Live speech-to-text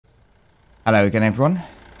Hello again, everyone.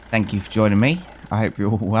 Thank you for joining me. I hope you're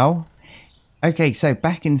all well. Okay, so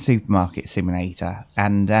back in Supermarket Simulator,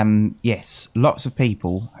 and yes, lots of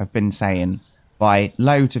people have been saying buy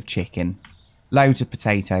loads of chicken, loads of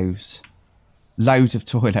potatoes, loads of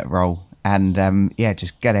toilet roll, and yeah,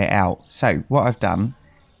 just get it out. So what I've done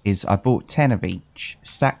is I bought 10 of each,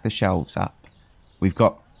 stacked the shelves up. We've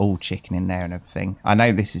got all chicken in there and everything. I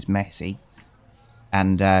know this is messy.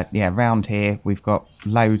 And yeah, around here we've got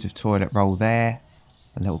loads of toilet roll there,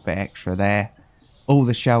 a little bit extra there. All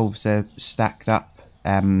the shelves are stacked up.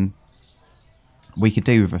 We could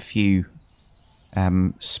do with a few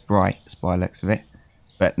sprites by the looks of it,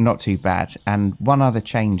 but not too bad. And one other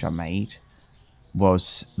change I made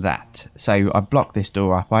was that. So I blocked this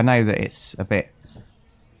door up. I know that it's a bit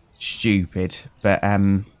stupid, but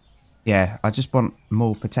yeah, I just want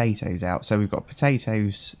more potatoes out. So we've got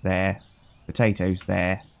potatoes there,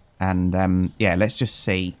 and yeah, let's just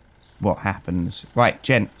see what happens. Right,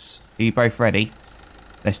 gents, are you both ready?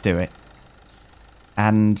 Let's do it.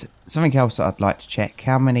 And something else that I'd like to check,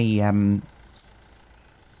 how many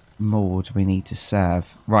more do we need to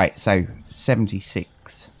serve? Right, so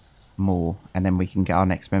 76 more, and then we can get our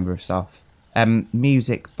next member of staff.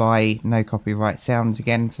 Music by No Copyright Sounds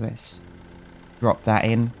again, so let's drop that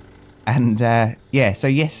in. And yeah, so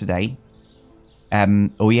yesterday,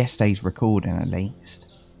 or yesterday's recording at least,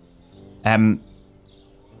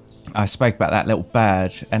 I spoke about that little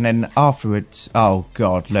bird, and then afterwards, oh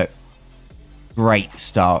god, look, great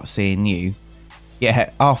start seeing you.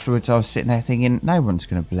 Yeah, afterwards I was sitting there thinking, no one's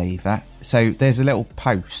going to believe that. So there's a little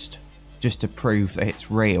post just to prove that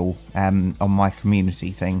it's real on my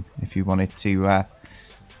community thing, if you wanted to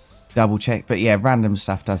double check. But yeah, random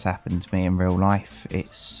stuff does happen to me in real life.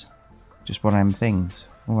 It's just one of them things,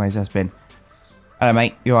 always has been. Hello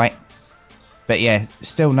mate, you alright? But yeah,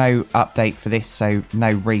 still no update for this, so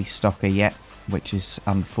no restocker yet, which is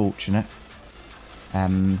unfortunate.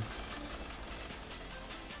 What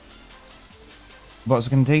was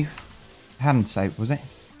I going to do? Hand soap, was it?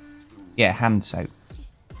 Yeah, hand soap.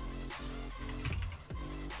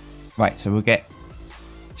 Right, so we'll get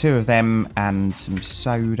 2 of them and some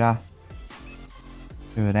soda.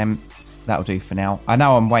 2 of them. That'll do for now. I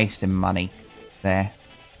know I'm wasting money there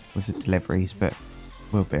with the deliveries, but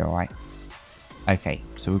we'll be alright. Okay,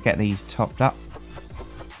 so we'll get these topped up.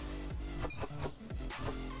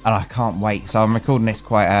 And I can't wait. So I'm recording this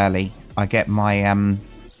quite early. I get my,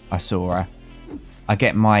 I saw her. I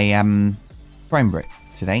get my, frame brick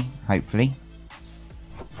today, hopefully.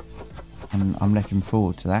 And I'm looking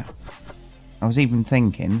forward to that. I was even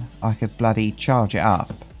thinking I could bloody charge it up.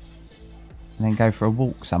 And then go for a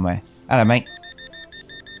walk somewhere. Hello, mate.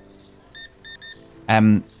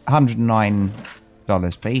 $109,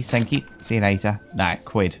 please. Thank you. See you later. No,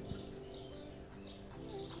 quid.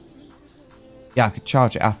 Yeah, I could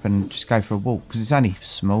charge it up and just go for a walk because it's only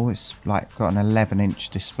small. It's like got an 11-inch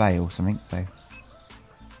display or something, so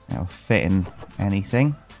that'll fit in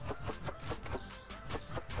anything.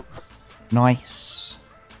 Nice.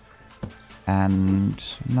 And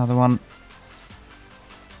another one.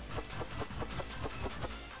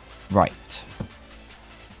 Right.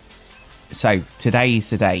 So today's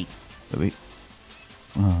the day that we.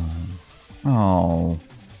 Oh.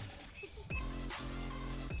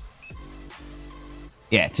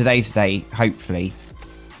 Yeah, today's the day. Hopefully,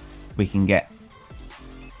 we can get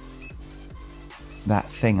that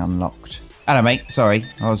thing unlocked. Hello, mate. Sorry,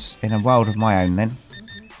 I was in a world of my own then.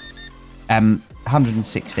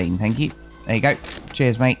 116. Thank you. There you go.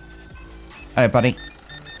 Cheers, mate. Hello, buddy.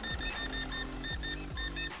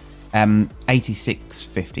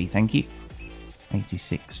 86.50. Thank you.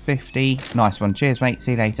 86.50. Nice one. Cheers, mate.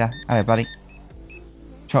 See you later. Hello, buddy.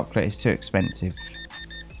 Chocolate is too expensive.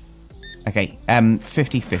 Okay,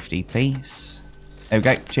 50.50, please. There we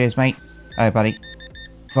go. Cheers, mate. Hello, buddy.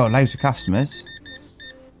 Well, loads of customers.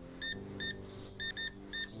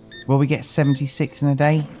 Will we get 76 in a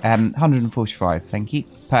day? 145, thank you.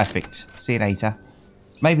 Perfect. See you later.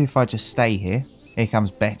 Maybe if I just stay here. Here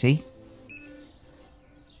comes Betty.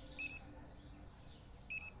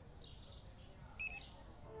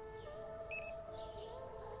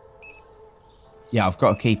 Yeah, I've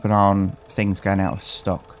got to keep an eye on things going out of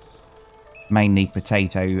stock. Mainly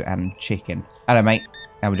potato and chicken. Hello, mate.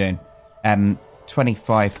 How we doing?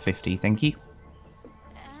 25.50, thank you.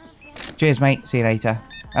 Cheers, mate. See you later.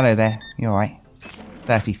 Hello there. You alright?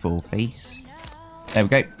 34, please. There we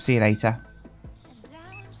go. See you later.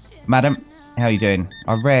 Madam, how you doing?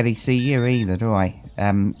 I rarely see you either, do I?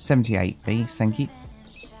 78, please. Thank you.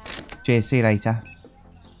 Cheers. See you later.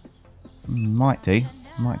 Might do.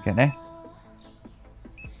 Might get there.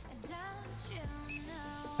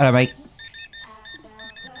 Hello, mate.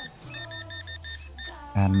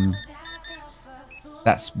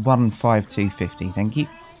 That's 15250. Thank you.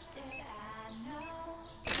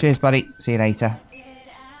 Cheers, buddy. See you later.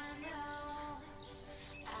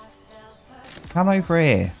 Come over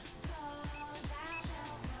here.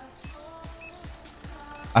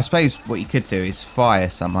 I suppose what you could do is fire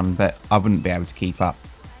someone, but I wouldn't be able to keep up.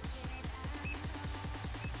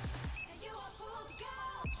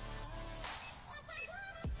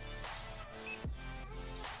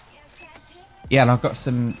 Yeah, and I've got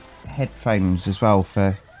some headphones as well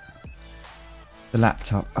for the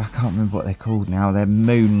laptop. I can't remember what they're called now. They're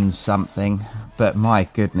Moon something. But my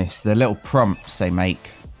goodness, the little prompts they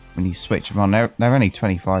make when you switch them on, they're only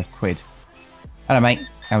 25 quid. Hello, mate.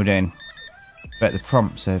 How we doing? But the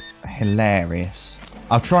prompts are hilarious.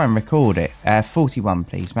 I'll try and record it. 41,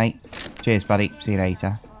 please, mate. Cheers, buddy. See you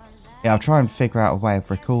later. Yeah, I'll try and figure out a way of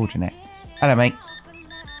recording it. Hello, mate.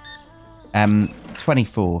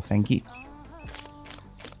 24, thank you.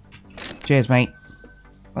 Cheers, mate.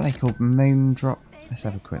 What are they called? Moon Drop? Let's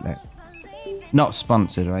have a quick look. Not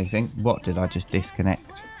sponsored or anything. What did I just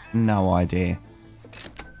disconnect? No idea.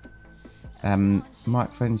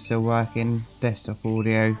 Microphone still working. Desktop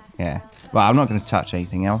audio. Yeah. Well, I'm not going to touch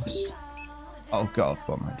anything else. Oh, God.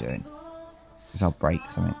 What am I doing? Because I'll break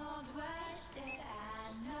something.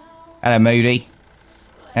 Hello, Moody.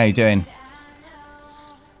 How you doing?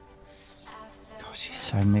 God, she's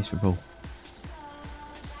so miserable.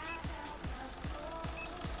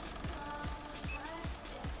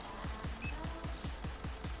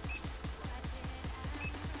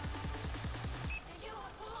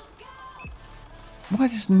 Why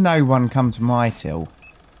does no one come to my till?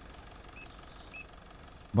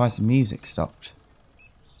 Why has the music stopped?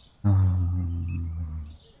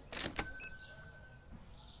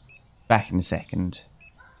 Back in a second.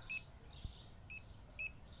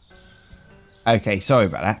 Okay, sorry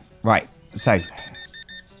about that. Right, so.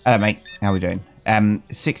 Hello, mate. How we doing?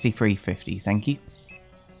 63.50, thank you.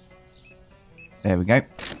 There we go.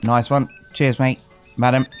 Nice one. Cheers, mate.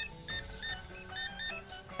 Madam.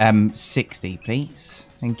 60, please.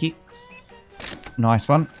 Thank you. Nice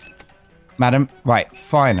one. Madam. Right,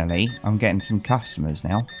 finally, I'm getting some customers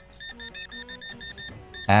now.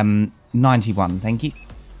 91, thank you.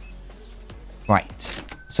 Right.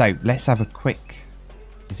 So, let's have a quick...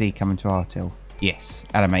 Is he coming to our till? Yes.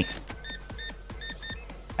 Hello, mate.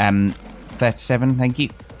 37, thank you.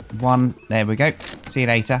 1, there we go. See you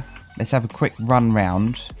later. Let's have a quick run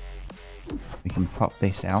round. We can pop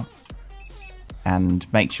this out.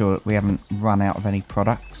 And make sure that we haven't run out of any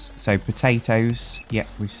products. So potatoes, yep,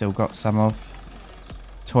 we've still got some of.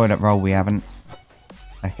 Toilet roll, we haven't.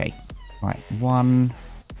 Okay, right, 1.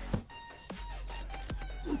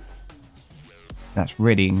 That's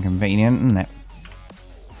really inconvenient, isn't it?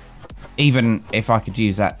 Even if I could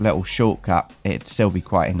use that little shortcut, it'd still be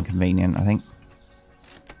quite inconvenient, I think.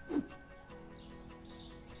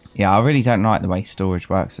 Yeah, I really don't like the way storage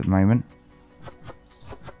works at the moment.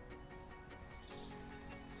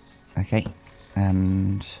 Okay,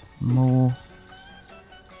 and more.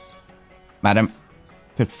 Madam,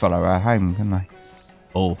 could follow her home, couldn't I?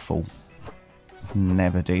 Awful.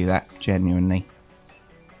 Never do that, genuinely.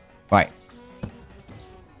 Right.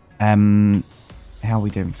 How are we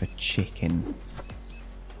doing for chicken?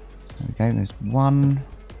 There we go, there's 1.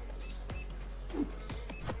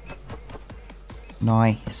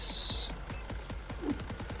 Nice.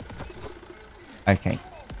 Okay.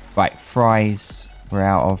 Right, fries. We're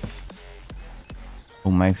out of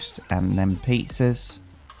almost, and then pizzas.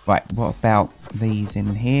 Right, what about these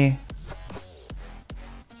in here?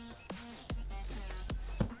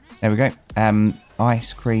 There we go.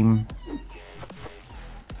 Ice cream.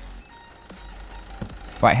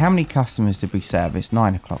 Right, how many customers did we serve? It's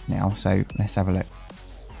 9 o'clock now, so let's have a look.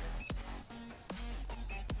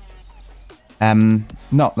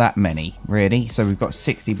 Not that many, really. So we've got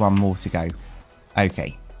 61 more to go.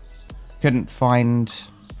 Okay. Couldn't find...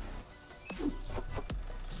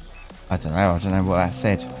 I don't know what that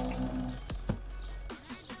said.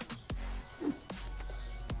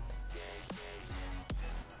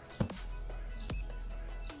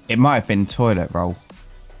 It might have been toilet roll.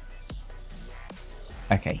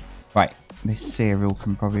 Okay, right. This cereal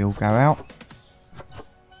can probably all go out.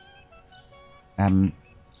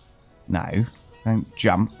 No, don't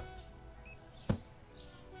jump.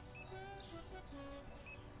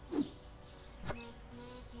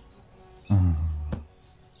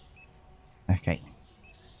 Okay.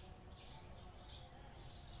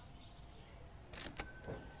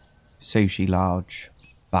 Sushi large.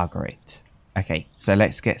 Bugger it. Okay, so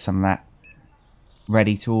let's get some of that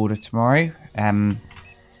ready to order tomorrow. I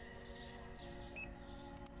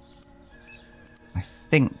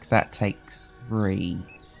think that takes 3.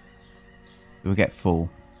 We'll get 4.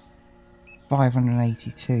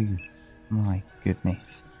 582. My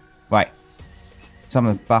goodness. Right. Some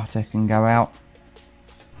of the butter can go out.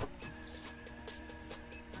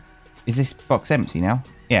 Is this box empty now?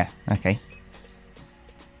 Yeah, okay.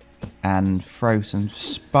 And throw some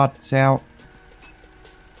spuds out.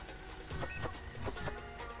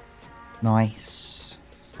 Nice.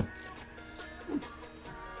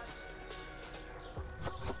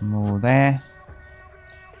 More there.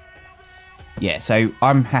 Yeah, so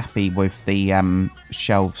I'm happy with the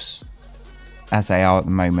shelves as they are at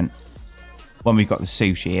the moment. When we've got the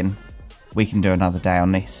sushi in, we can do another day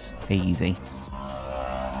on this. Easy.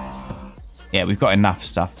 Yeah, we've got enough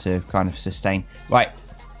stuff to kind of sustain. Right.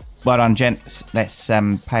 Well done, gents. Let's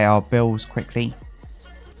pay our bills quickly.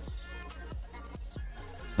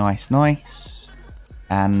 Nice, nice.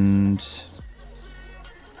 And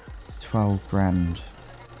 12 grand.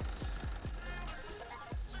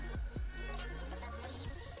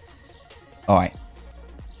 Alright.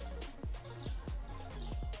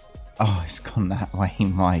 Oh, it's gone that way.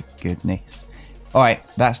 My goodness. Alright,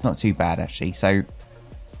 that's not too bad, actually. So,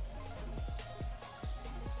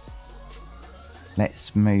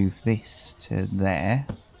 let's move this to there.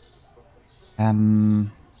 Alright,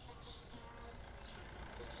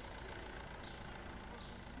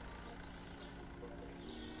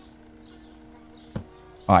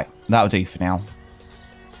 that'll do for now.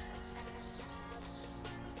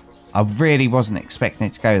 I really wasn't expecting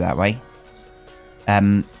it to go that way.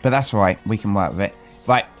 But that's alright, we can work with it.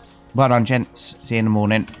 Right, well done, gents. See you in the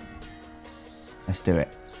morning. Let's do it.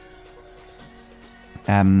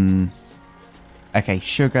 Okay,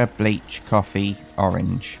 sugar, bleach, coffee,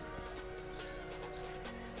 orange.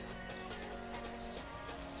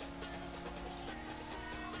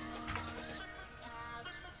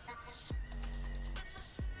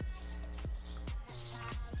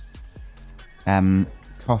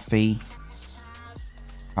 Coffee.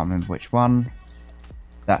 Can't remember which one.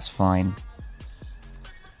 That's fine.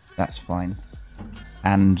 That's fine.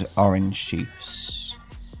 And orange juice.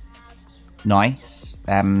 Nice.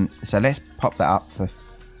 So let's pop that up for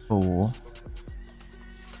 4.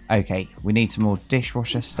 Okay, we need some more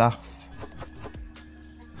dishwasher stuff.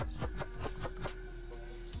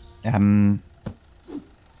 Yeah,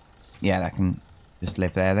 that can just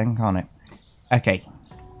live there then, can't it? Okay.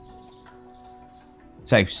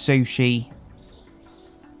 So, sushi.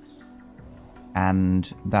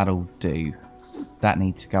 And that'll do. That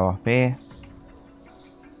needs to go up here.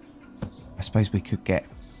 I suppose we could get...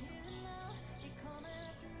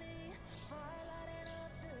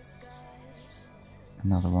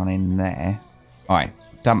 another one in there. Alright,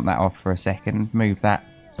 dump that off for a second. Move that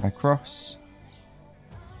across.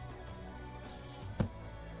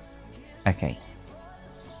 Okay.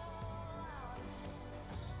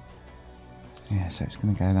 Yeah, so it's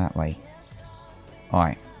going to go that way.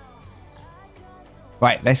 Alright.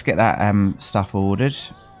 Right, let's get that stuff ordered.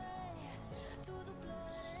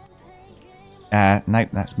 Nope,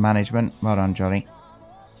 that's management. Well done, Johnny.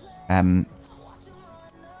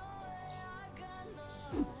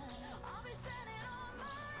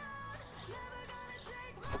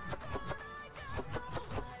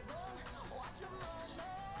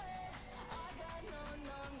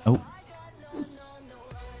 Oh.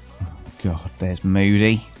 God, there's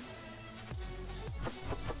Moody.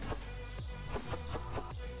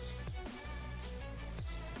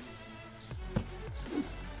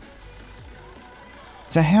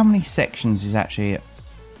 So how many sections is actually at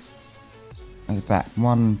the back?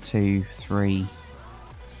 1, 2, 3.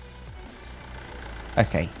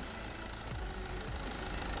 Okay.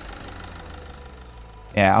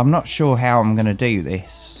 Yeah, I'm not sure how I'm going to do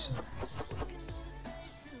this.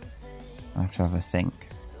 I have to have a think.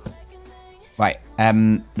 Right,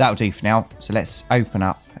 that'll do for now. So let's open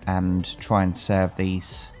up and try and serve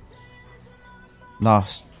these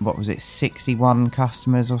last, what was it, 61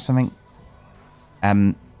 customers or something?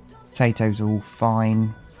 Potatoes are all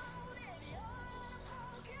fine.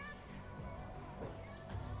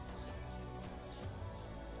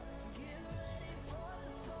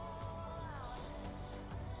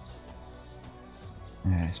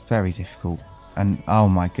 Yeah, it's very difficult. And oh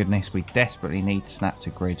my goodness, we desperately need snap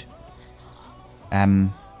to grid.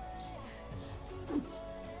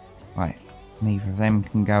 Right, neither of them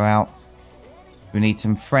can go out. We need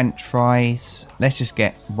some French fries. Let's just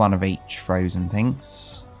get one of each frozen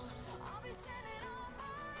things.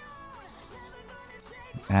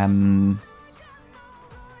 And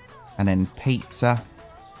then pizza.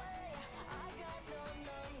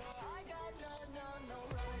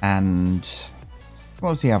 And what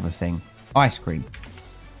was the other thing? Ice cream.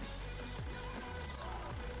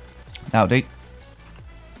 That'll do.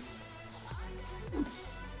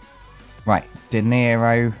 Right, De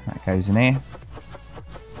Niro. That goes in here.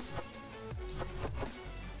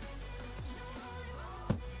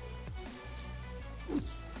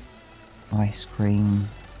 Ice cream.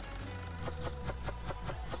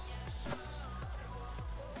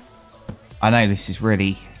 I know this is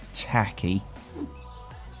really tacky,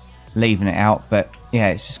 leaving it out, but yeah,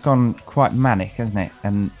 it's just gone quite manic, hasn't it?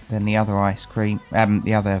 And then the other ice cream,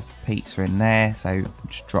 the other pizza in there, so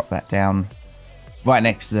just drop that down right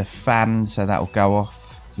next to the fan, so that'll go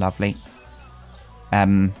off. Lovely.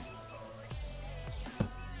 That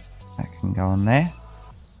can go on there.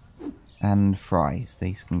 And fries,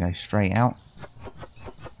 these can go straight out.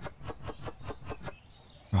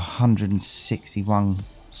 161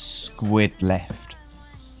 squid left.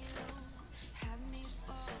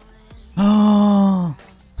 Oh,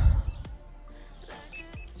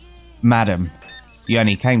 madam, you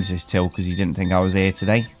only came to this till because you didn't think I was here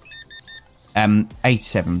today.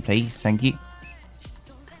 87, please, thank you.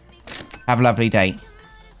 Have a lovely day.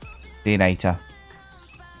 See you later.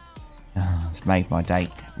 Oh, it's made my day.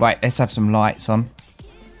 Right, let's have some lights on.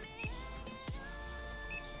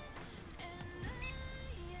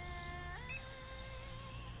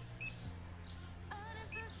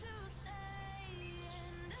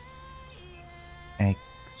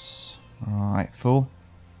 Eggs. Alright, full.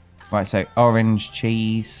 Right, so orange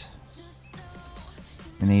cheese.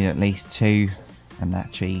 We need at least 2, and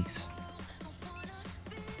that cheese.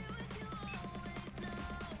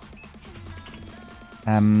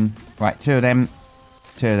 Right, 2 of them,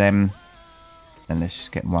 2 of them, and let's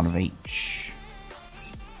just get 1 of each.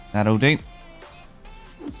 That'll do.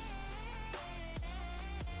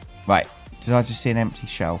 Right, did I just see an empty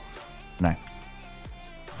shelf? No.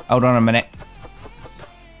 Hold on a minute.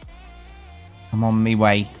 I'm on my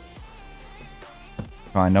way.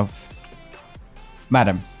 Kind of.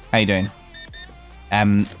 Madam, how you doing?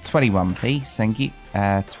 21, please, thank you.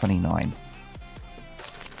 29.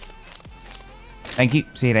 Thank you.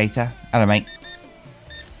 See you later. Hello, mate.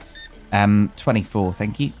 24.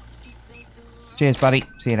 Thank you. Cheers, buddy.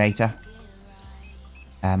 See you later.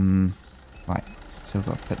 Right. So we've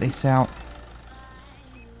got to put this out.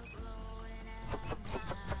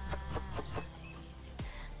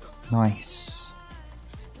 Nice.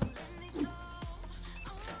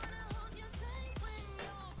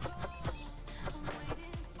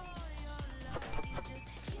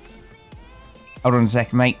 Hold on a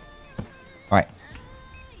second, mate. Right.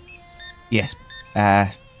 Yes.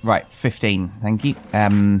 Right. 15. Thank you.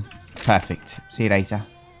 Perfect. See you later.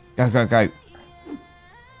 Go, go, go.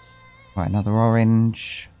 Right. Another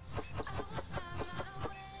orange.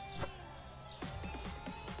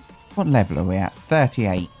 What level are we at?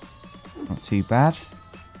 38. Not too bad.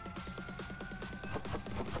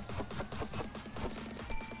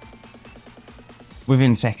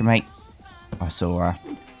 Within a second, mate. I saw her.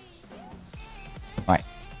 Right.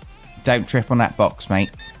 Don't trip on that box,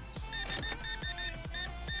 mate.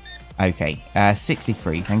 Okay.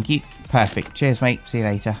 63. Thank you. Perfect. Cheers, mate. See you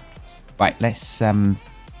later. Right. Let's throw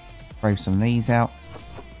some of these out.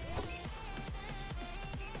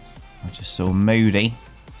 I just saw Moody.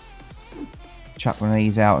 Chuck one of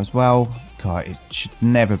these out as well. God, it should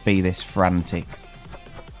never be this frantic.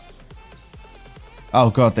 Oh,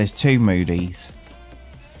 God. There's 2 Moody's.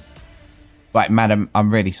 Right, madam.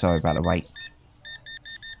 I'm really sorry about the wait.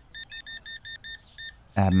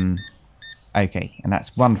 Okay, and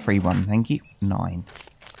that's 131. Thank you. 9.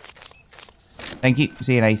 Thank you.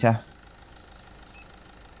 See you later.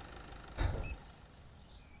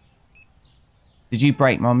 Did you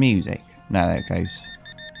break my music? No, there it goes.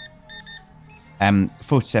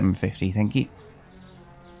 47.50. Thank you.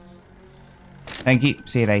 Thank you.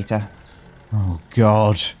 See you later. Oh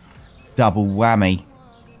God, double whammy.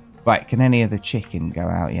 Right, can any of the chicken go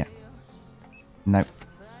out yet? Nope.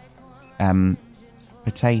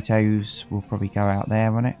 Potatoes will probably go out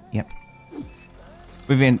there, won't it? Yep.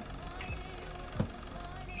 Within.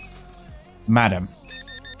 Madam,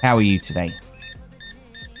 how are you today?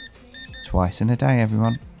 Twice in a day,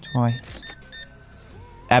 everyone. Twice.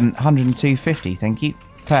 102.50, thank you.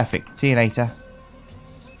 Perfect. See you later.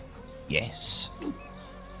 Yes.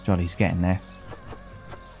 Jolly's getting there.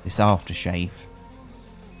 This aftershave.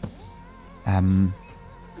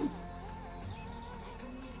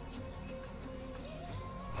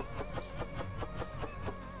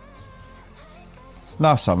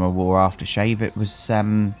 Last time I wore aftershave, it was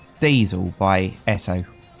Diesel by Esso.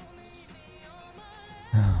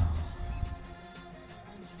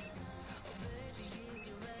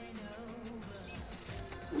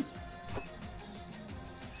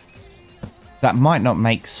 That might not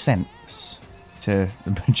make sense to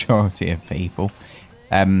the majority of people.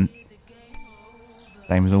 Same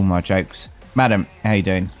as all my jokes. Madam, how you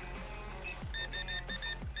doing?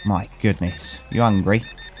 My goodness, you hungry?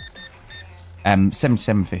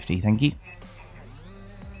 77.50, thank you.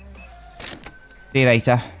 See you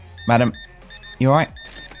later, madam. You alright?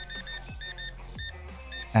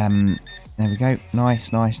 There we go.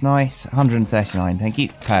 Nice, nice, nice. 139, thank you.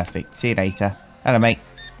 Perfect. See you later. Hello, mate.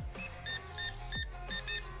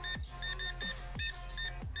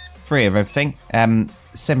 3 of everything.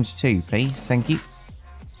 72, please. Thank you.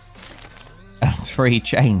 3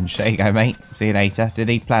 change. There you go, mate. See you later. Did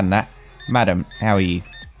he plan that? Madam, how are you?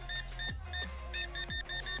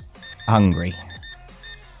 Hungry.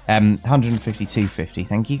 152.50,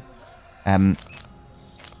 thank you.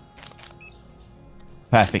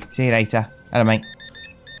 Perfect. See you later. Hello, mate.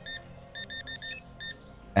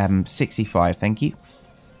 65, thank you.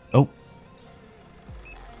 Oh.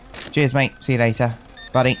 Cheers, mate. See you later.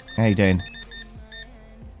 Buddy, how you doing?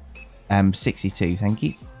 62, thank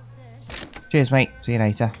you. Cheers, mate. See you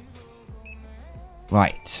later.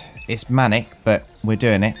 Right. It's manic, but we're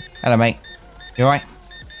doing it. Hello, mate. You alright?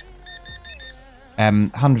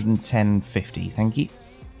 110.50, thank you.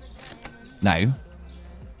 No.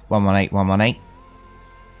 118, 118.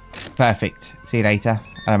 Perfect. See you later.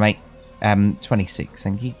 Hello, mate. 26,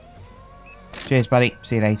 thank you. Cheers, buddy.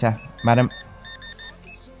 See you later. Madam.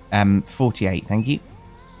 48, thank you.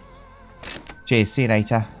 Cheers. See you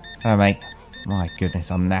later. Hello, mate. My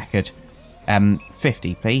goodness, I'm knackered.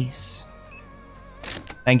 50, please.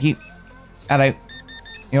 Thank you. Hello.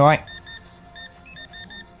 You alright?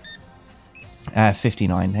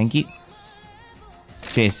 59, thank you.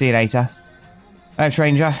 Cheers. See you later. Hello,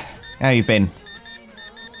 stranger. How you been?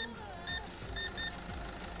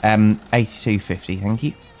 82.50, thank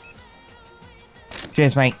you.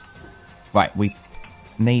 Cheers, mate. Right, we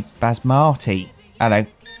need basmati. Hello.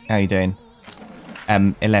 How you doing?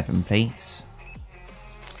 11, please.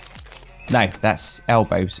 No, that's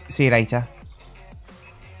elbows. See you later.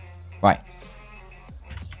 Right.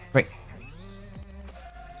 Quick.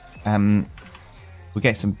 We'll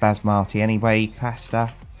get some basmati anyway.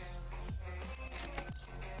 Pasta.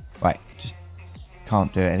 Right, just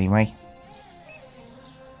can't do it anyway.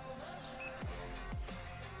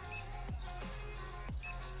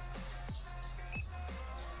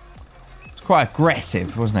 It's quite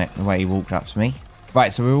aggressive, wasn't it, the way he walked up to me.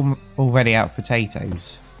 Right, so we're already out of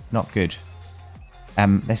potatoes. Not good.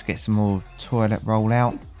 Let's get some more toilet roll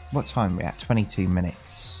out. What time are we at? 22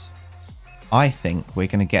 minutes. I think we're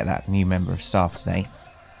going to get that new member of staff today.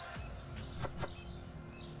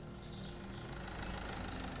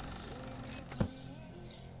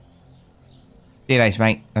 See you later,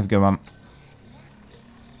 mate. Have a good one.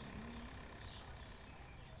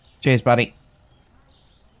 Cheers, buddy.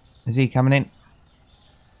 Is he coming in?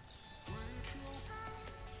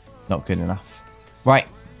 Not good enough. Right.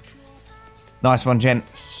 Nice one,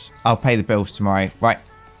 gents. I'll pay the bills tomorrow. Right.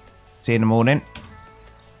 See you in the morning.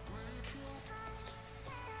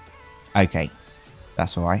 Okay.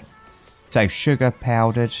 That's alright. So, sugar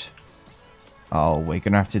powdered. Oh, we're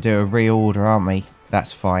going to have to do a reorder, aren't we?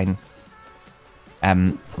 That's fine.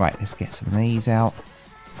 Right, let's get some of these out.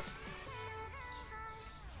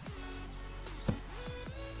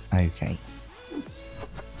 Okay.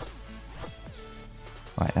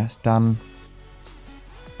 Right, that's done.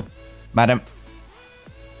 Madam.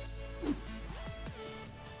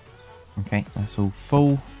 Okay, that's all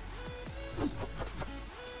full.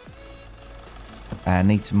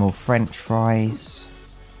 Need some more French fries.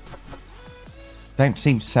 Don't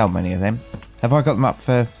seem to sell many of them. Have I got them up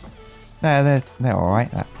for... No, they're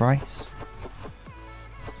alright, that price.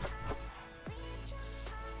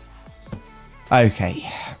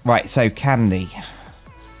 Okay. Right, so candy.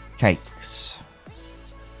 Cakes.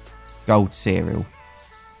 Gold cereal.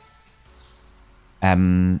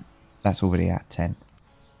 That's already at 10.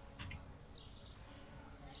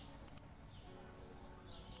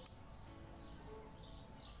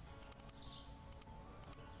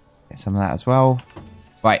 Get some of that as well.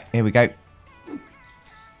 Right, here we go.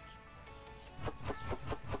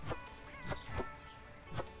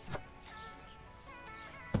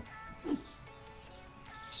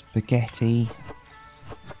 Spaghetti.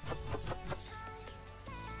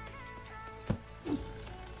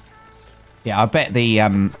 Yeah, I bet the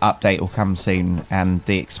update will come soon and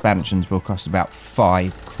the expansions will cost about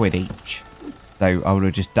 £5 each. So I would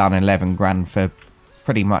have just done 11 grand for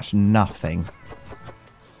pretty much nothing.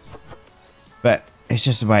 But it's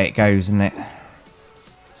just the way it goes, isn't it?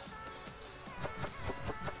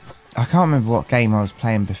 I can't remember what game I was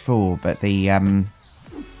playing before, but the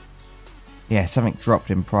Yeah, something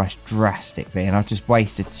dropped in price drastically and I've just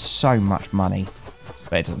wasted so much money.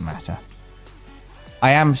 But it doesn't matter.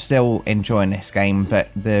 I am still enjoying this game, but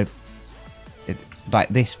like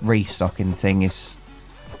this restocking thing is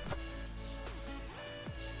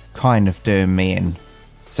kind of doing me in.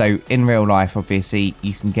 So in real life, obviously,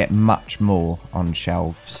 you can get much more on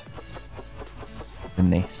shelves than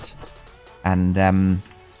this. And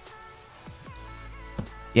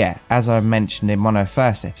yeah, as I mentioned in one of the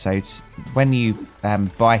first episodes, when you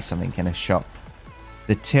buy something in a shop,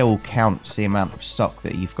 the till counts the amount of stock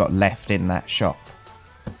that you've got left in that shop.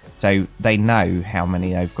 So they know how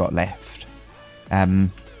many they've got left. So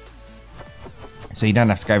you don't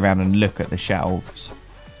have to go around and look at the shelves.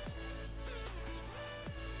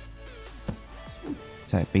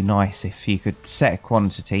 So it'd be nice if you could set a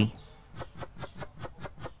quantity.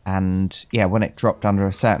 And yeah, when it dropped under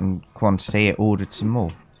a certain quantity, it ordered some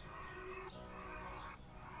more.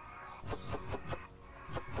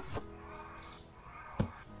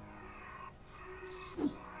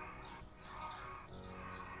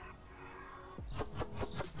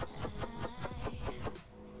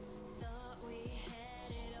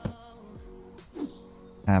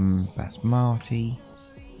 That's Marty.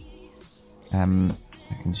 I can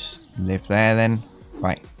just live there then.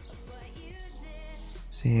 Right.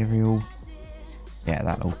 Cereal. Yeah,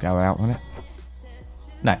 that'll go out, won't it?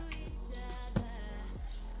 No.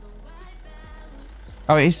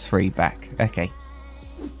 Oh, it is 3 back. Okay.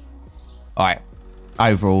 Alright.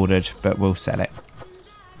 Over ordered, but we'll sell it.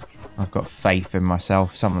 I've got faith in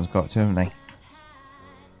myself. Someone's got to, haven't they?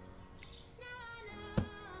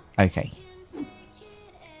 Okay.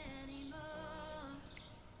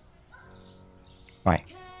 Right.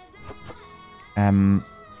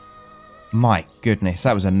 My goodness,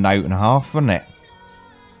 that was a note and a half, wasn't it?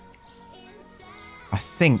 I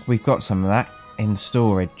think we've got some of that in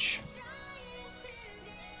storage.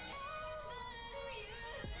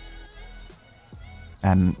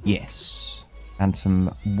 Yes. And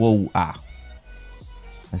some water,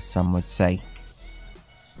 as some would say.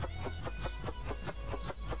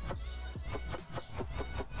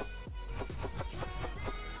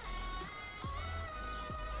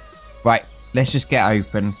 Right, let's just get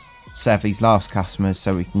open, serve these last customers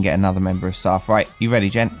so we can get another member of staff. Right, you ready,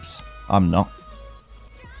 gents? I'm not.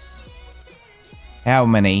 How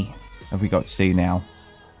many have we got to do now?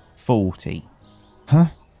 40. Huh?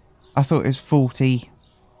 I thought it was 40.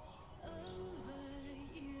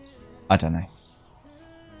 I don't know.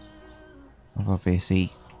 I've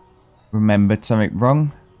obviously remembered something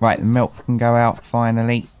wrong. Right, the milk can go out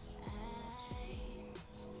finally.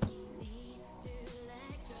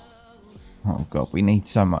 Oh god, we need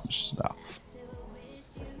so much stuff.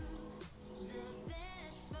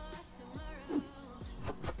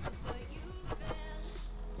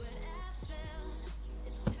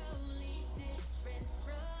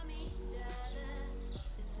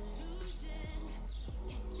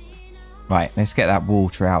 Right, let's get that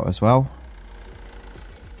water out as well.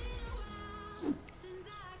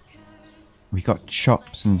 We got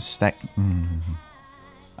chops and steak.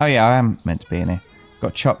 Oh yeah, I am meant to be in here.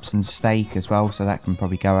 Got chops and steak as well, so that can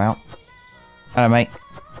probably go out. Hello, mate.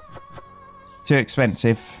 Too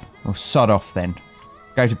expensive. Well, sod off then.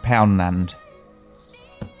 Go to Poundland.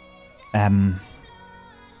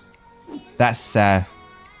 That's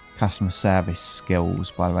customer service skills,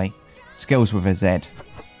 by the way. Skills with a Z.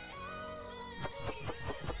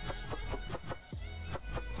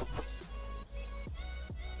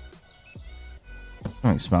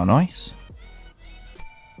 Don't smell nice.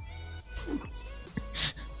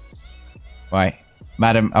 Right,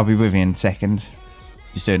 madam, I'll be with you in a second.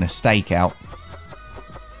 Just doing a stakeout.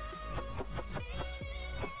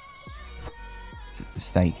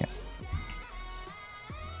 Stakeout.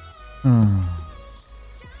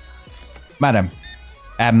 Madam,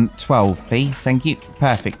 12, please. Thank you.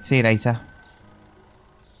 Perfect. See you later.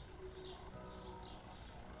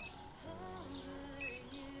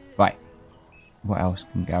 Right. What else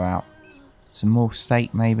can go out? Some more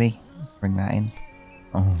steak, maybe. Bring that in.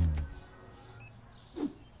 Oh.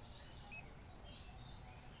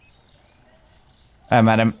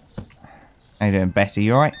 Madam. How you doing, Betty?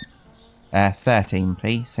 You alright? 13,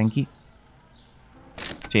 please. Thank you.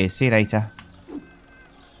 Cheers. See you later.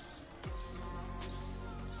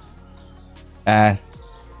 Oh,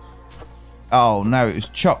 no. It was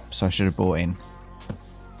chops I should have bought in.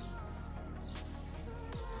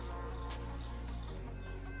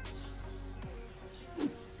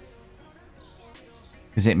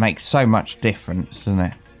 Because it makes so much difference, doesn't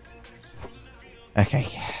it? Okay.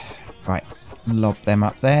 Right. Lob them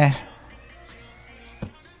up there.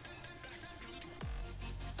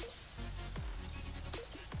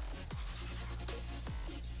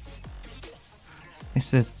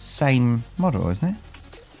 it's the same model, isn't it?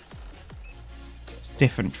 It's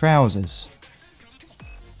different trousers.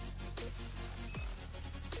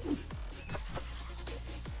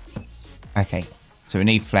 Okay, so we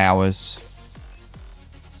need flowers.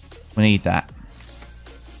 We need that.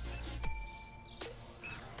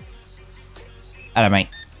 Hello, mate.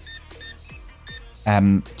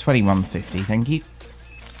 21.50, thank you.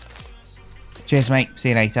 Cheers, mate. See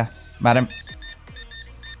you later, madam.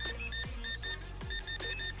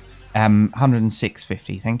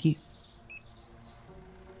 106.50, thank you.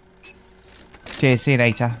 Cheers, see you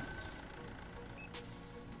later.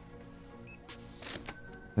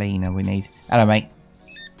 Cleaner we need. Hello, mate.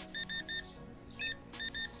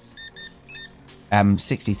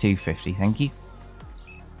 62.50, thank you.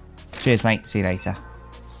 Cheers, mate. See you later.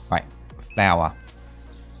 Right, flour.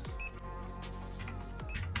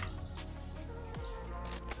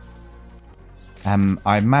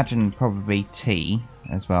 I imagine probably tea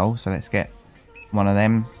as well, so let's get one of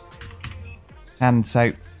them. Hand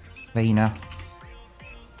soap, cleaner.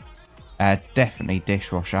 Definitely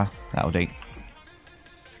dishwasher. That'll do.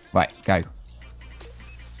 Right, go.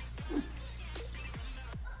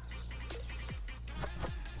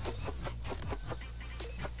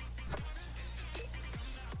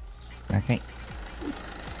 Okay.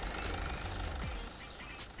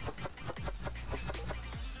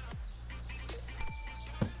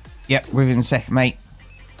 Yep, within a second, mate.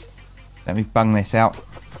 Let me bung this out.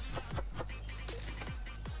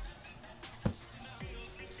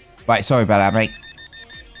 Right, sorry about that, mate.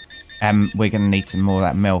 We're going to need some more of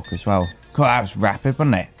that milk as well. God, that was rapid,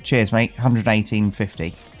 wasn't it? Cheers, mate.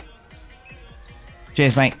 118.50.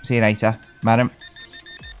 Cheers, mate. See you later, madam.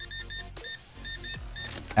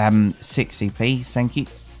 60p, thank you.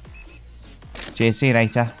 Cheers, see you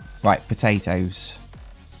later. Right, potatoes.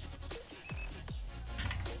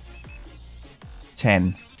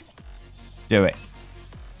 10. Do it.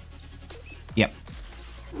 Yep.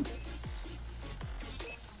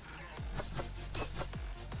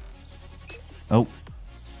 Oh.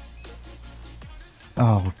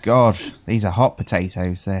 Oh, God. These are hot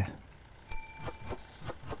potatoes there.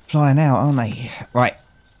 Flying out, aren't they? Right.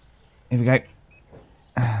 Here we go.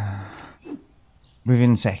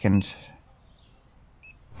 Within a second.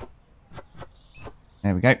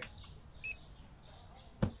 There we go.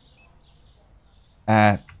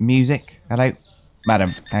 Music. Hello.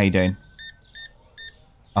 Madam, how you doing?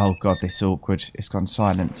 Oh, God, this is awkward. It's gone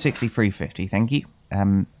silent. 63.50, thank you.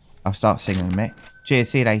 I'll start singing in a minute. Cheers,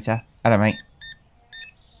 see you later. Hello, mate.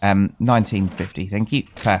 19.50, thank you.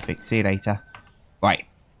 Perfect, see you later. Right,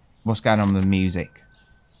 what's going on with the music?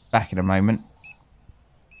 Back in a moment.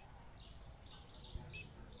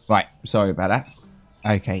 Right, sorry about that.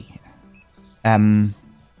 Okay.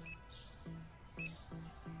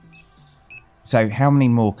 So, how many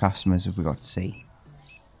more customers have we got to see?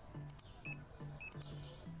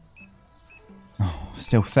 Oh,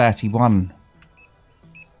 still 31.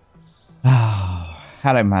 Oh,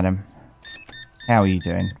 hello, madam. How are you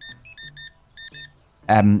doing?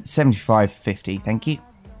 75.50, thank you.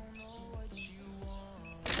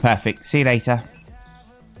 Perfect. See you later.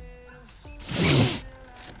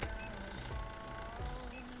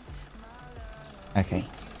 Okay.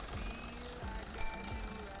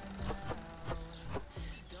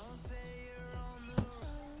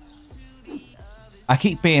 I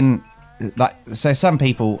keep being like, so some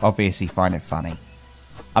people obviously find it funny.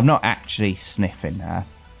 I'm not actually sniffing her,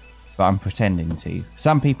 but I'm pretending to.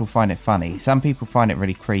 Some people find it funny. Some people find it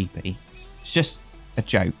really creepy. It's just a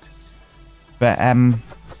joke. But,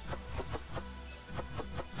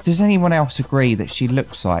 does anyone else agree that she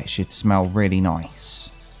looks like she'd smell really nice?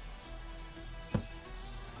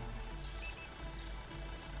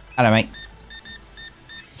 Hello, mate.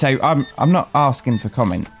 So, I'm not asking for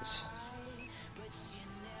comments.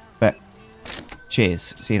 But,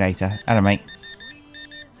 cheers. See you later. Hello, mate.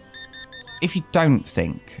 If you don't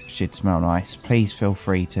think she'd smell nice, please feel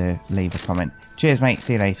free to leave a comment. Cheers, mate.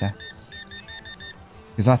 See you later.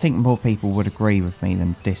 Because I think more people would agree with me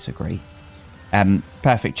than disagree.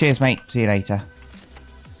 Perfect. Cheers, mate. See you later.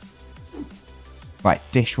 Right,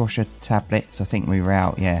 dishwasher tablets. I think we were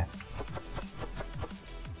out, yeah.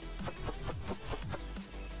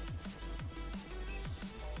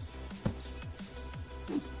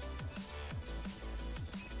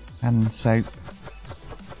 Hand soap.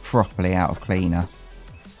 Properly out of cleaner.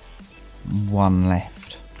 One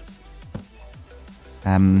left.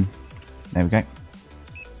 There we go.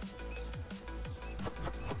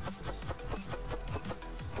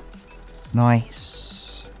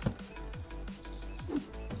 Nice.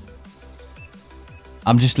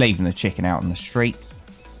 I'm just leaving the chicken out on the street.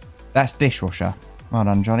 That's dishwasher. Well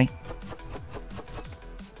done, Johnny.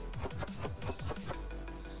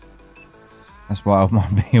 That's why all my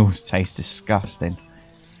meals taste disgusting.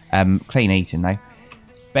 Clean eating though.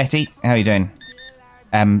 Betty, how are you doing?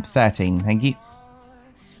 13, thank you.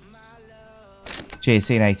 Cheers,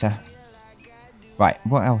 see you later. Right,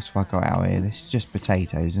 what else have I got out here? This is just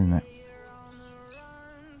potatoes, isn't it?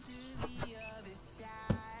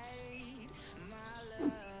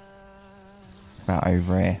 About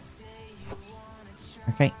over here.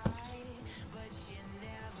 Okay.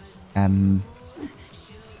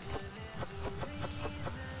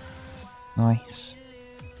 Nice.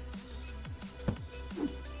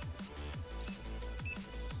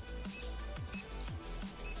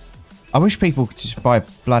 I wish people could just buy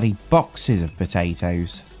bloody boxes of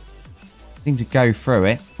potatoes. Seem to go through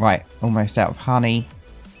it. Right, almost out of honey.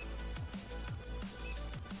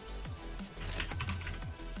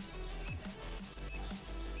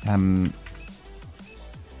 I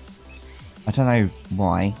don't know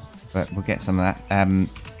why, but we'll get some of that.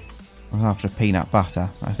 After peanut butter.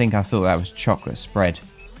 I think I thought that was chocolate spread.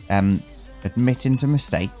 Admitting to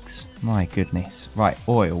mistakes. My goodness. Right,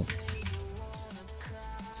 oil.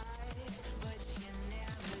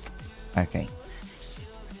 Okay.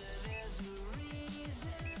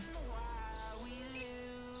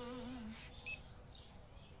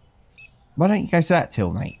 Why don't you go to that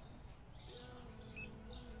till, mate?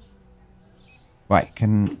 Right,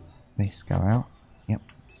 can this go out? Yep.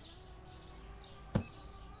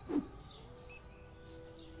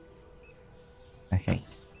 Okay.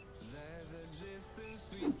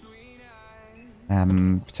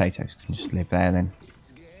 Potatoes can just live there then.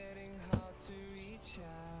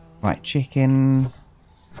 Right, chicken.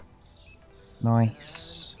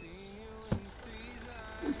 Nice.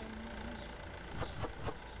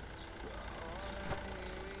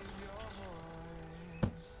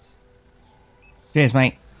 Cheers,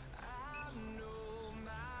 mate.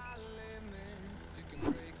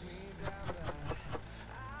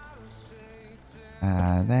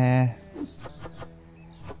 There.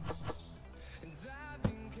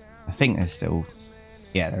 I think there's still...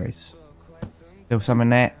 Yeah, there is. Still some in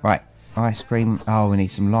there. Right. Ice cream. Oh, we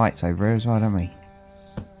need some lights over here as well, don't we?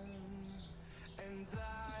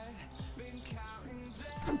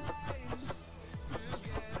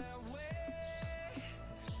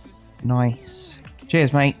 Nice.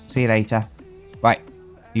 Cheers, mate. See you later. Right.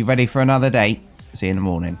 You ready for another day? See you in the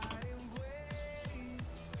morning.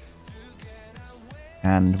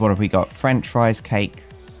 And what have we got? French fries, cake,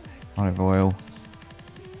 olive oil.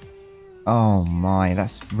 Oh my,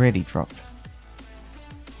 that's really dropped.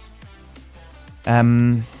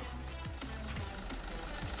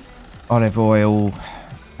 Olive oil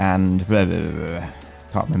and blah, blah, blah, blah.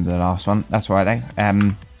 Can't remember the last one. That's right though.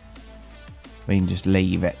 We can just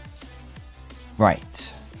leave it.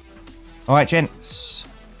 Right. Alright, gents.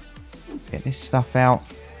 Get this stuff out.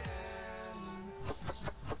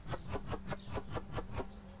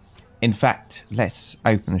 In fact, let's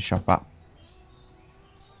open the shop up.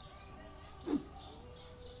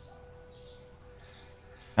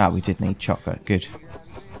 Ah, we did need chocolate. Good.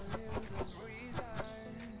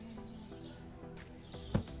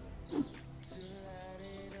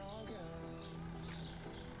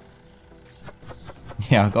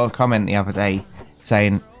 Yeah, I got a comment the other day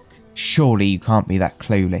saying, surely you can't be that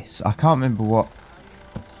clueless. I can't remember what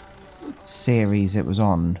series it was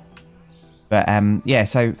on. But, yeah,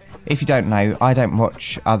 so if you don't know, I don't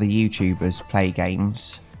watch other YouTubers play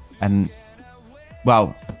games. And,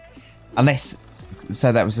 well, unless...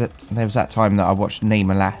 So there was that time that I watched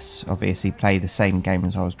Nima Lass obviously play the same game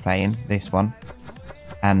as I was playing, this one.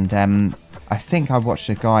 And I think I watched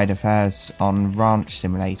a guide of hers on Ranch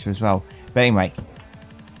Simulator as well. But anyway,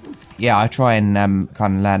 yeah, I try and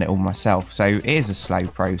kind of learn it all myself. So it is a slow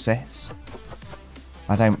process.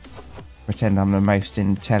 I don't pretend I'm the most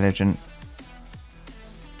intelligent,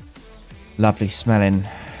 lovely smelling,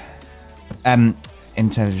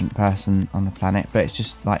 intelligent person on the planet. But it's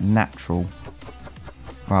just like natural.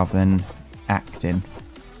 Rather than acting.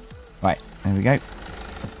 Right, there we go.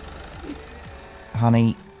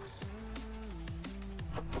 Honey.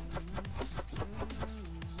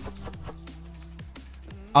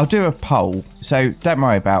 I'll do a poll, so don't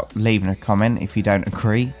worry about leaving a comment if you don't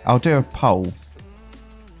agree. I'll do a poll.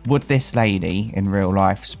 Would this lady in real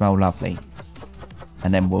life smell lovely?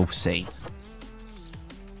 And then we'll see.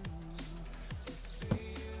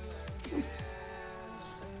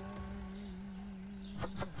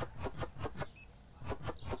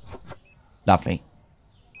 Lovely.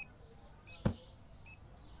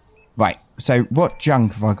 Right, so what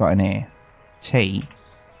junk have I got in here? Tea.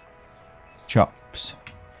 Chops.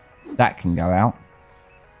 That can go out.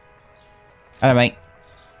 Hello, mate.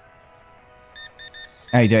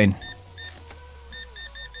 How you doing?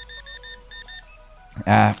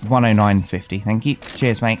 109.50, thank you.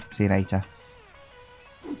 Cheers, mate. See you later.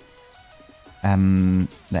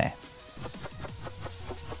 There.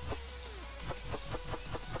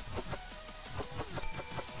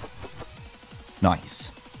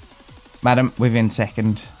 Nice. Madam, within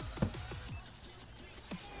second.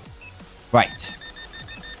 Right.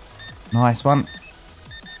 Nice one.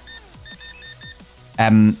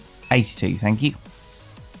 82, thank you.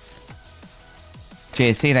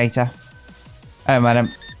 Cheers, see you later. Oh, madam.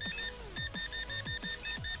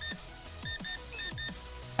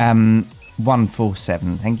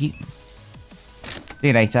 147, thank you. See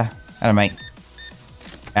you later. Hello, mate.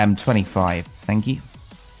 25, thank you.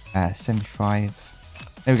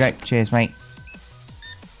 75. There we go. Cheers, mate.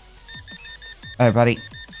 Hello, buddy.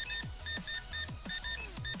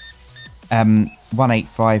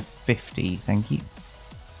 185.50, thank you.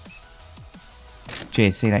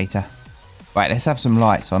 Cheers, see you later. Right, let's have some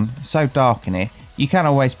lights on. It's so dark in here. You can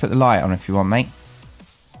always put the light on if you want, mate.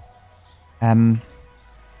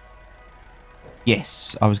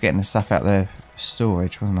 Yes, I was getting the stuff out of the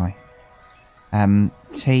storage, wasn't I?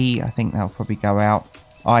 Tea, I think that'll probably go out.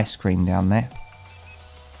 Ice cream down there.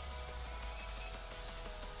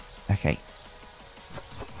 Okay.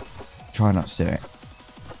 Try not to do it.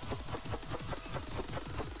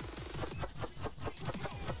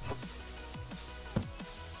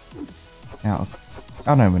 Out of...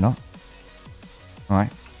 Oh, no, we're not. Right.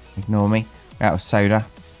 Ignore me. We're out of soda.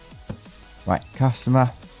 Right.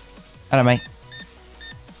 Customer. Hello, mate.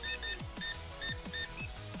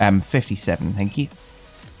 57. Thank you.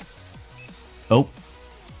 Oh.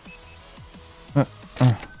 There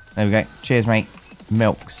we go. Cheers, mate.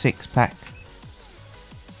 Milk 6-pack.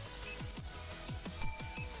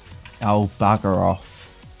 Oh, bugger off.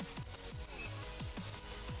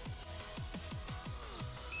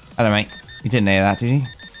 Hello, mate. You didn't hear that, did you?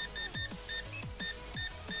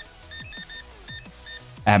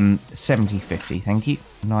 70.50, thank you.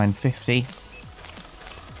 9.50.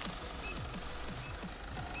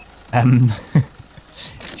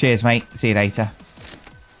 Cheers, mate. See you later.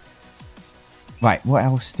 Right, what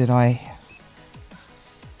else did I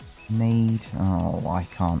need? Oh, I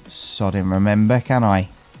can't sodding remember, can I?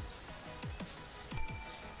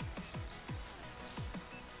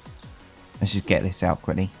 Let's just get this out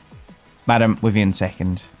quickly. Madam, within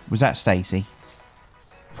second. Was that Stacey?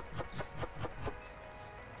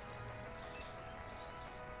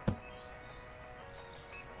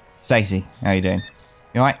 Stacey, how you doing?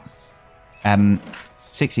 You alright?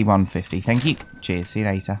 61.50. Thank you. Cheers. See you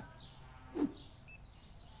later.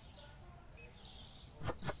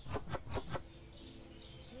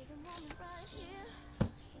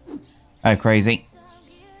 Oh, crazy.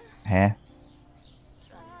 Hair.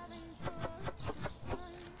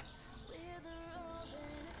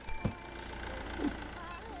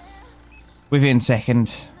 Within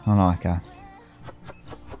second. I like her.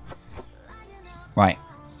 Right.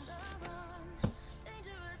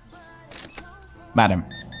 Madam.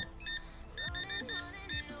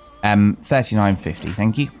 39.50.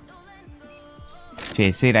 Thank you.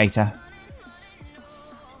 Cheers. See you later.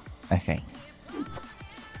 Okay.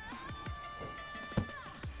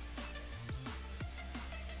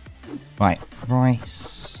 Right.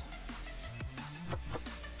 Rice.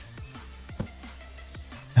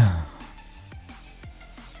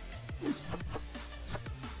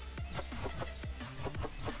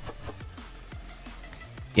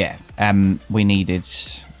 Yeah, we needed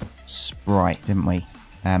Sprite, didn't we?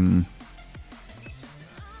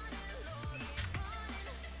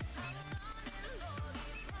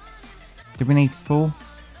 Did we need 4?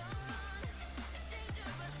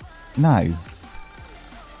 No.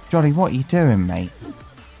 Jolly, what are you doing, mate?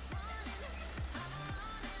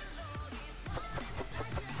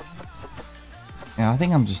 Yeah, I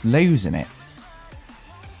think I'm just losing it.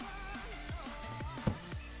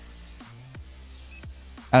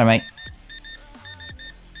 Hello, mate.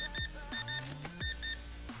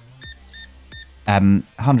 Um,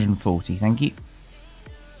 140, thank you.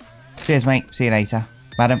 Cheers, mate. See you later.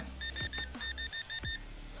 Madam.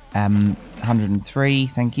 103,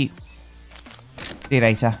 thank you. See you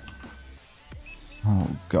later.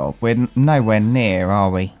 Oh, God. We're nowhere near, are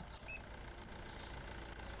we?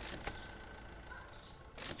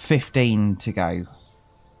 15 to go.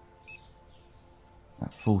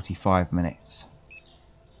 About 45 minutes.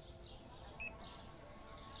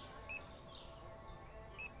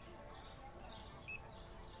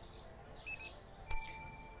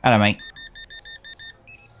 Hello, mate.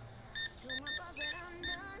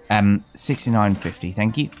 £69.50.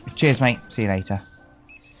 Thank you. Cheers, mate. See you later.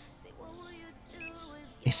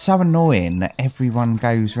 It's so annoying that everyone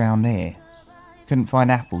goes round here. Couldn't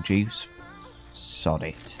find apple juice. Sod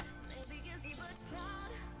it.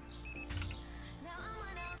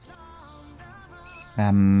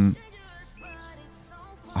 I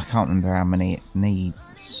can't remember how many it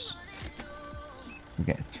needs. We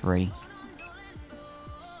get 3.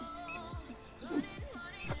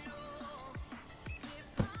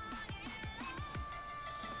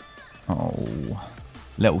 Oh,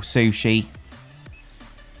 little sushi.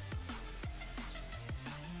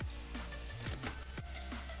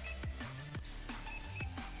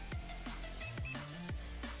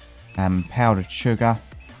 Powdered sugar.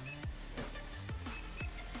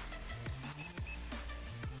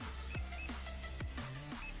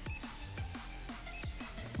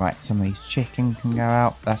 Right, some of these chicken can go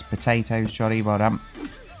out. That's potatoes, Jolly. Well done.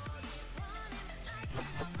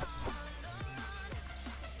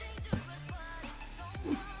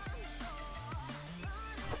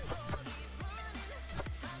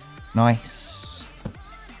 Nice.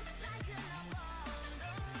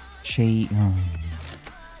 Cheese. Oh.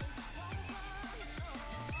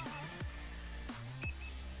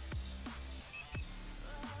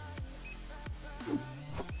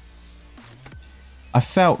 I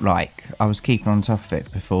felt like I was keeping on top of it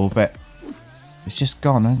before, but it's just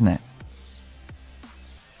gone, hasn't it?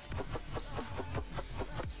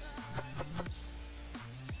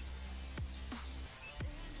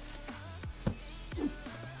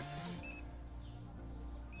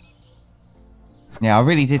 Yeah, I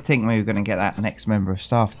really did think we were going to get that next member of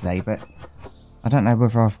staff today, but I don't know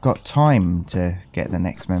whether I've got time to get the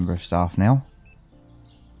next member of staff now.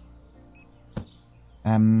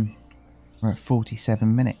 We're at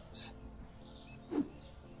 47 minutes.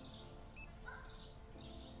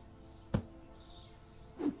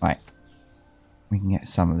 Right. We can get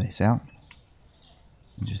some of this out.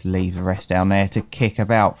 And just leave the rest down there to kick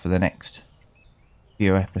about for the next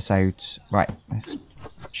few episodes. Right, let's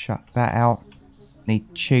chuck that out.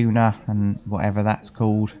 Need tuna and whatever that's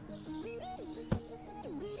called.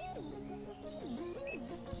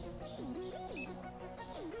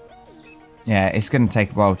 Yeah, it's going to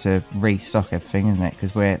take a while to restock everything, isn't it?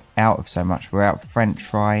 Because we're out of so much. We're out of French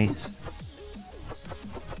fries.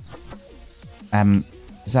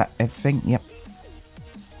 Is that everything? Yep.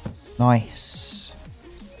 Nice.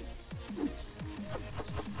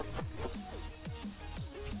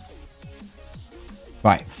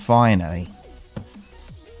 Right, finally.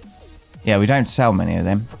 Yeah, we don't sell many of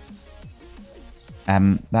them.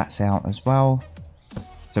 That's out as well.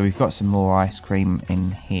 So we've got some more ice cream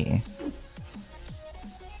in here.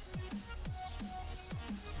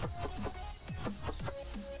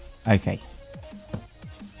 Okay.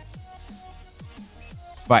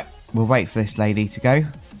 Right, we'll wait for this lady to go.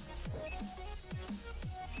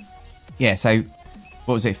 Yeah, so,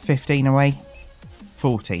 what was it, 15 away?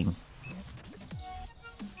 14.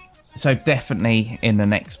 So definitely in the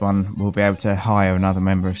next one, we'll be able to hire another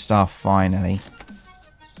member of staff finally.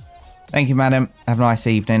 Thank you, madam. Have a nice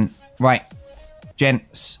evening. Right,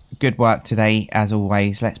 gents, good work today, as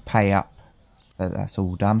always. Let's pay up. That's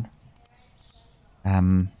all done.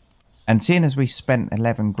 And seeing as we spent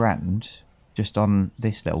 11 grand just on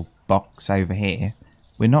this little box over here,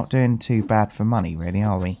 we're not doing too bad for money, really,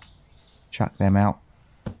 are we? Chuck them out.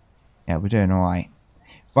 Yeah, we're doing all right.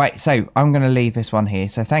 Right, so I'm going to leave this one here.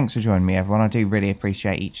 So thanks for joining me, everyone. I do really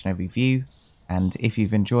appreciate each and every view. And if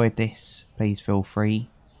you've enjoyed this, please feel free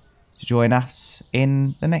to join us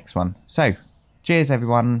in the next one. So, cheers,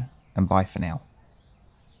 everyone, and bye for now.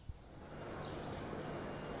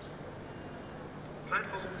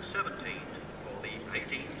 Platform 17 for the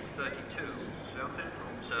 1832 South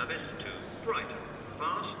Central service to Brighton,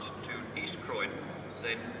 fast to East Croydon,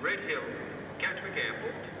 then Red Hill, Gatwick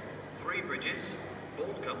Airport, Three Bridges,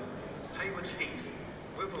 Baldcombe, Haywards Heath,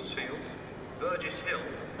 Wimblesfield, Burgess Hill,